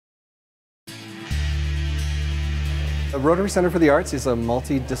The Rotary Center for the Arts is a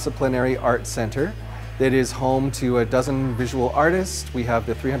multidisciplinary art center that is home to a dozen visual artists. We have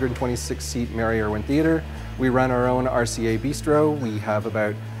the 326-seat Mary Irwin Theatre. We run our own RCA Bistro. We have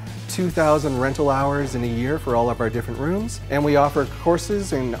about 2,000 rental hours in a year for all of our different rooms. And we offer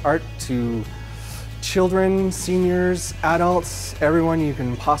courses in art to children, seniors, adults, everyone you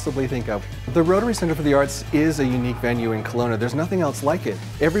can possibly think of. The Rotary Center for the Arts is a unique venue in Kelowna. There's nothing else like it.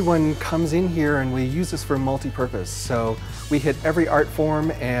 Everyone comes in here and we use this for multi-purpose. So we hit every art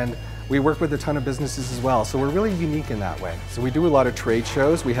form and we work with a ton of businesses as well. So we're really unique in that way. So we do a lot of trade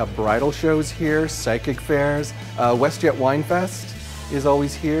shows. We have bridal shows here, psychic fairs, WestJet Wine Fest is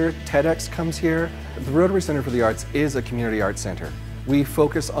always here, TEDx comes here. The Rotary Center for the Arts is a community arts center. We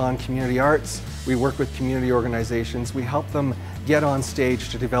focus on community arts, we work with community organizations, we help them get on stage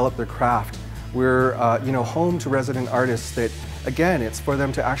to develop their craft. We're home to resident artists that, again, it's for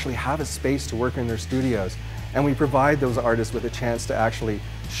them to actually have a space to work in their studios. And we provide those artists with a chance to actually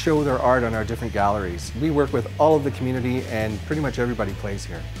show their art on our different galleries. We work with all of the community and pretty much everybody plays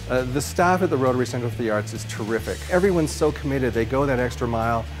here. The staff at the Rotary Center for the Arts is terrific. Everyone's so committed, they go that extra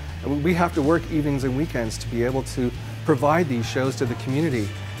mile. We have to work evenings and weekends to be able to provide these shows to the community,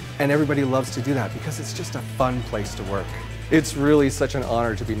 and everybody loves to do that because it's just a fun place to work. It's really such an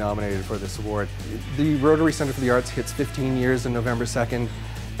honor to be nominated for this award. The Rotary Center for the Arts hits 15 years on November 2nd,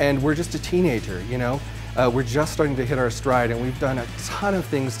 and we're just a teenager, you know? We're just starting to hit our stride, and we've done a ton of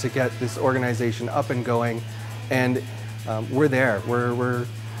things to get this organization up and going, and we're there. We're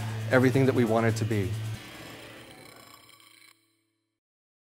everything that we want it to be.